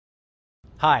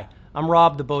Hi, I'm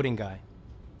Rob, the boating guy.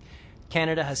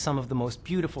 Canada has some of the most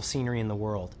beautiful scenery in the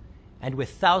world, and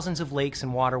with thousands of lakes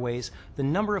and waterways, the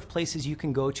number of places you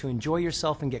can go to enjoy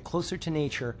yourself and get closer to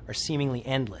nature are seemingly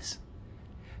endless.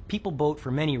 People boat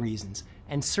for many reasons,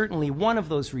 and certainly one of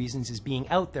those reasons is being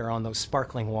out there on those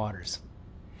sparkling waters.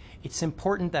 It's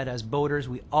important that as boaters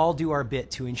we all do our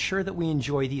bit to ensure that we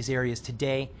enjoy these areas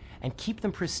today and keep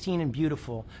them pristine and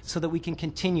beautiful so that we can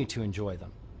continue to enjoy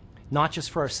them, not just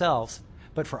for ourselves,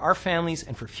 but for our families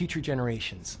and for future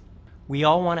generations. We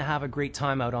all want to have a great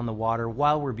time out on the water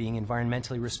while we're being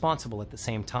environmentally responsible at the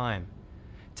same time.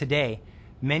 Today,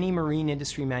 many marine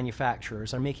industry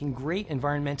manufacturers are making great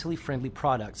environmentally friendly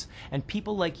products, and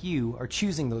people like you are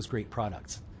choosing those great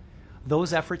products.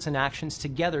 Those efforts and actions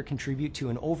together contribute to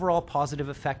an overall positive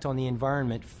effect on the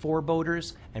environment for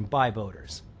boaters and by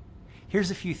boaters.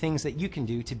 Here's a few things that you can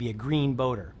do to be a green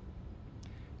boater.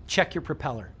 Check your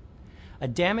propeller. A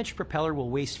damaged propeller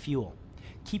will waste fuel.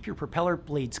 Keep your propeller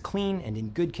blades clean and in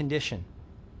good condition.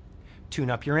 Tune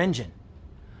up your engine.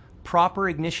 Proper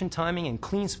ignition timing and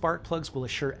clean spark plugs will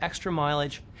assure extra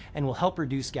mileage and will help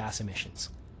reduce gas emissions.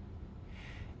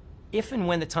 If and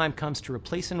when the time comes to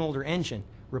replace an older engine,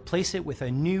 replace it with a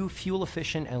new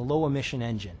fuel-efficient and low-emission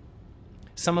engine.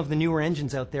 Some of the newer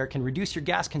engines out there can reduce your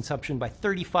gas consumption by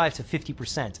 35 to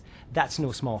 50%. That's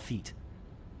no small feat.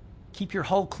 Keep your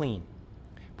hull clean.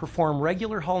 Perform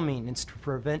regular hull maintenance to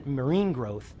prevent marine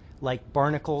growth, like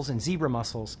barnacles and zebra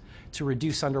mussels, to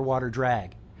reduce underwater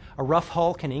drag. A rough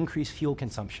hull can increase fuel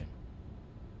consumption.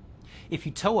 If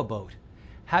you tow a boat,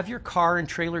 have your car and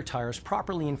trailer tires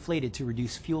properly inflated to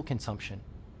reduce fuel consumption.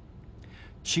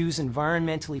 Choose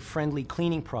environmentally friendly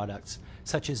cleaning products,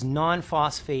 such as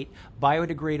non-phosphate,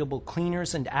 biodegradable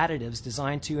cleaners and additives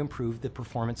designed to improve the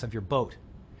performance of your boat.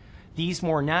 These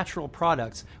more natural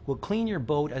products will clean your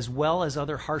boat as well as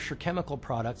other harsher chemical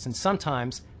products, and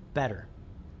sometimes better.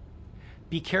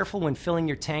 Be careful when filling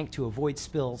your tank to avoid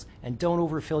spills, and don't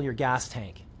overfill your gas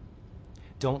tank.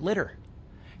 Don't litter.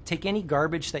 Take any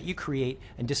garbage that you create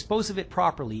and dispose of it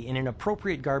properly in an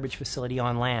appropriate garbage facility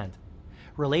on land.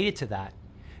 Related to that,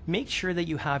 make sure that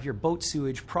you have your boat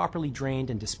sewage properly drained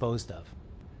and disposed of.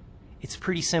 It's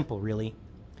pretty simple, really.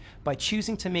 By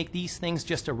choosing to make these things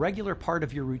just a regular part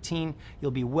of your routine,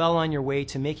 you'll be well on your way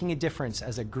to making a difference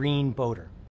as a green boater.